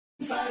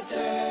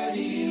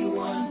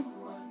531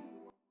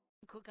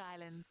 Cook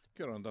Islands.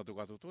 Kia ora tātou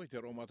katoa, te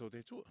roma tō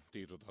te tua,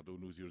 te iro tātou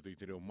nūtiro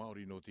te reo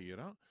Maori no te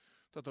era,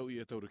 tātou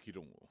ia taura ki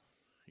rongo.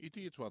 I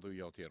te tuatu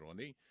i Aotearoa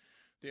nei,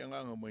 te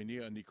anganga mai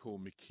nia Nicole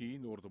McKee,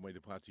 no orta mai te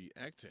Party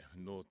Act,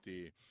 no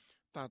te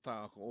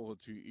tata o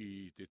tu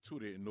i te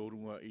ture no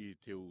runga i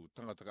te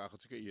tangata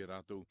kākatika i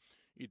rātou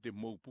i te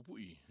mau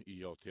pupui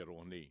i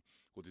Aotearoa nei.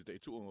 Ko te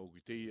teituanga o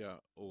ki te ia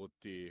o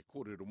te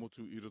kōrero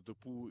motu i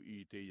rotopu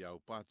i te iau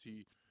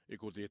Party, e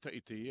ko te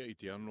taitea i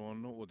te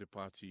anoano o te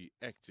Party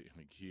Act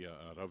ki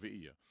a rawe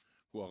ia.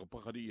 Ko a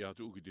pakari i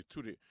atu ki te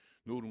ture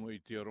no runga i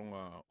te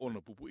aronga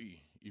ona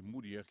pupui i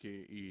muri ake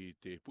i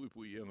te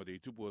puipui anga te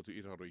tupu atu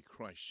i raro i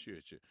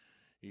Christchurch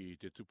i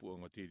te tupu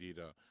anga te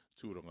rira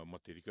tūranga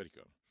mate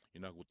rikarika.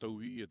 I nā ko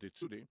tauhi i te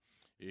ture,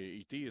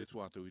 i te ia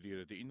tuatau i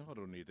rira te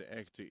inaro nei te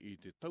act i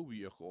te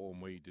tauhi ako o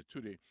mai te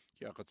ture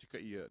ki aka tika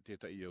ia te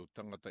tai au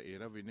tangata e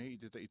rawe nei i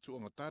te tai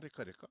tuanga tāre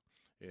kareka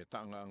e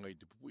taanga anga i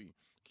te pupui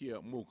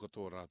kia mō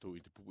katoa rātou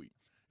i te pupui.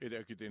 E te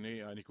aki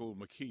tēnei a Nicole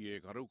McKee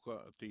e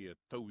karauka te ia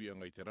tauhi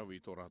anga i te rawe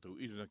i tō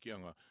rātou irina ki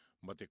anga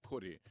ma te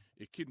kore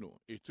e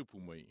kino e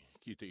tupu mai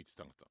ki te iti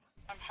tangata.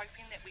 I'm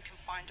hoping that we can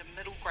find a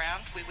middle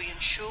ground where we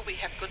ensure we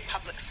have good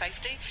public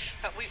safety,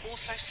 but we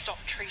also stop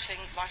treating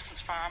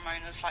licensed firearm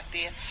owners like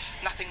they're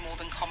nothing more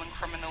than common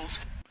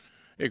criminals.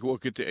 E kua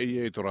ki te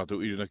e tō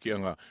rātou irina ki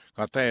anga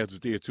ka tae atu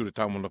te ture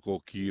tāmana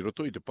ko ki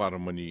roto i te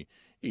paramani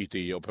i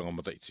te ia opanga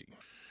mataiti.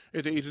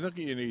 E te irina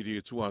ki e nei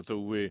te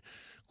tuatau e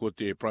ko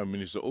te Prime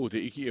Minister o te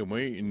iki e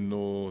mai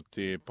no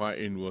te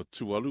paenua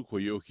tualu ko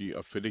i oki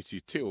a Feleti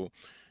Teo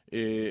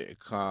e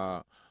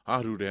ka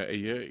arurea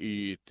ia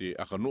i te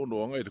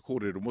akanonoanga e te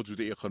kōrero motu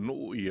te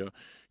akanono ia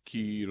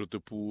ki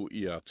rotopu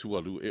i a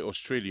tualu e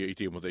Australia i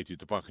te mataiti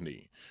te Pakani.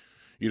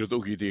 I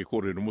roto ki te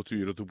kōrero motu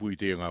i rotopu i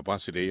te ngā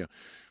Basileia,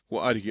 ko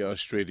ari ki a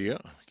Australia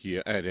ki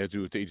a ere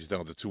atu te iti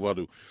tangata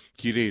tualu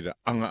ki reira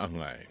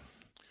anga e.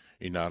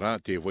 I nā rā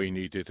te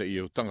waini i te tai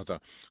au tangata,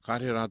 ka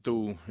re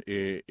rātou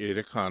e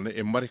rekana,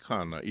 e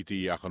marekana i te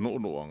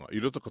akanonoanga, i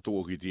roto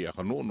katoa ki te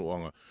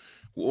akanonoanga,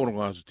 ko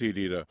oronga atu te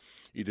rira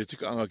i te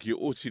tika anga ki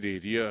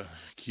otireria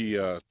ki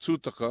a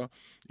tūtaka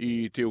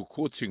i te o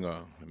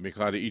kōtinga me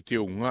kāre i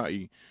te o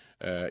ngai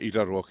i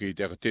raro ki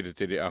te aka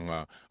tere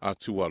anga a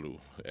tualu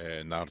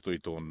nā rato i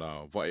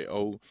tōna vai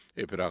au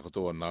e pera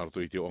katoa nā rato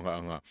i te onga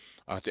anga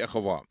a te aka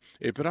wā.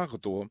 E pera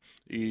katoa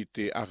i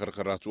te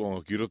akarakara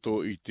tuanga ki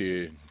roto i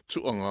te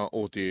tuanga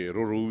o te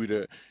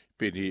rorouira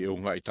peni e o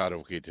ngai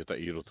tārawa ki te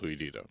tai i roto i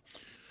rira.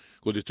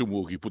 Ko te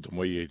tumu o ki puta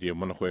mai e te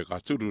manakoe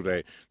ka turu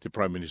rei te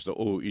Prime Minister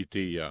o i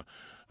te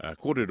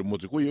kōrero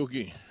motu koe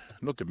oki,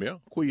 no te mea,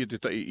 koe i te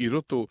tai i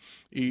roto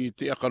i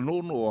te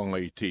akanono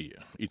anga i te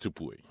i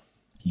tupue.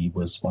 He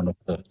was one of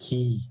the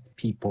key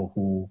people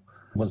who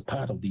was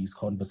part of these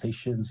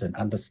conversations and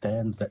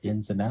understands the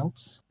ins and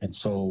outs. And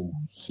so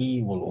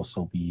he will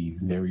also be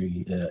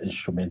very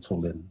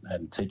instrumental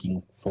in taking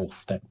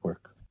forth that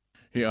work.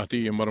 He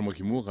ate i marama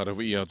ki mua, ka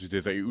rawa i atu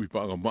te tai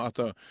uipaanga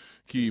maata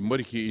ki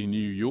mariki i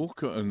New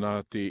York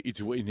nā te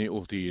iti waine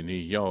o te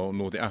ni iao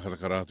no te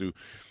akarakaratu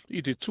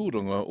i te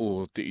tūranga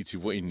o te iti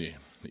waine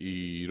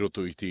i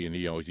roto i te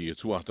ni iao i te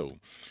tuatau.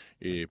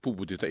 E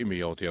pupu te taime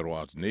i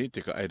Aotearoa atu nei,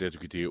 te ka aere atu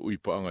ki te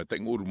uipaanga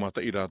tai ngoru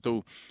mata i rātou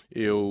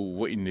e o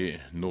waine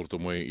norto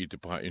mai i te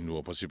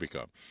Paenua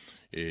Pasifika.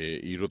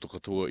 I roto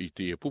katoa i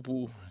te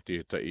pupu,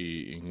 te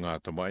tai ngā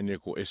tamaine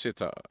ko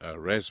Eseta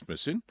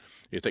Rasmussen,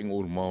 e tai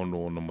ngoru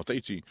maono na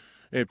mataiti,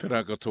 e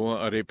pera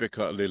katoa a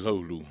Rebecca le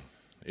laulu.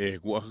 E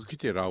kua aka ki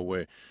te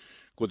rawe,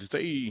 ko te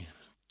tai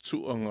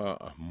tuanga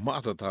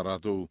mata tā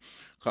rātou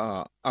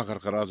ka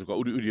akarakaratu ka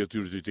uri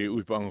aturu te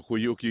uipaanga ko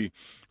ioki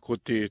ko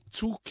te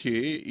tūke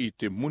i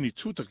te muni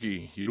tūtaki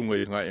i runga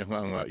i ngā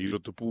nganga i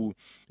rotopu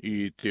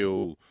i te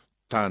o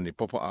tāne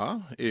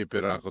papaa e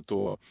pera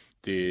katoa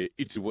te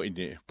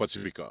itiwaine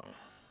Pasifika.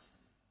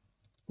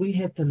 We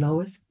have the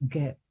lowest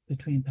gap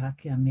between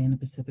Pākehā man and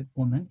Pacific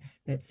woman.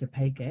 That's a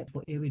pay gap.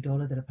 For every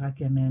dollar that a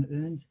Pākehā man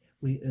earns,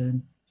 we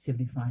earn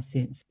 75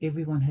 cents.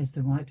 Everyone has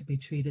the right to be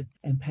treated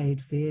and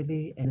paid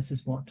fairly, and this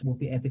is what we'll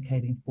be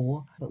advocating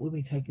for. But we'll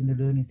be taking the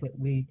learnings that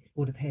we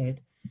would have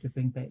had to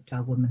bring back to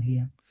our women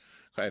here.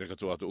 Ka ere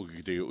katoa atu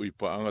oki ki te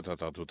uipaanga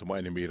tātātou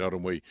tamaine me raro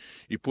mai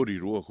i pori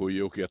roa ko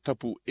i oki a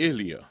tapu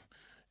elia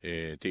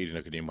te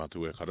irina kini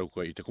mātu e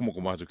karauka i te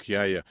komoko mātu ki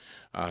aia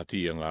a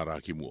tia ngā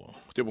rā ki mua.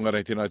 Te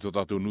pungarai tēnā tō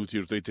tātou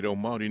nūtiru te reo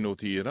Maori no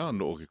te ira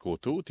no o ke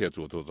kōtou, te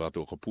atua tō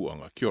tātou ka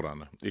puanga. Kia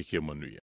orana, e kia manuia.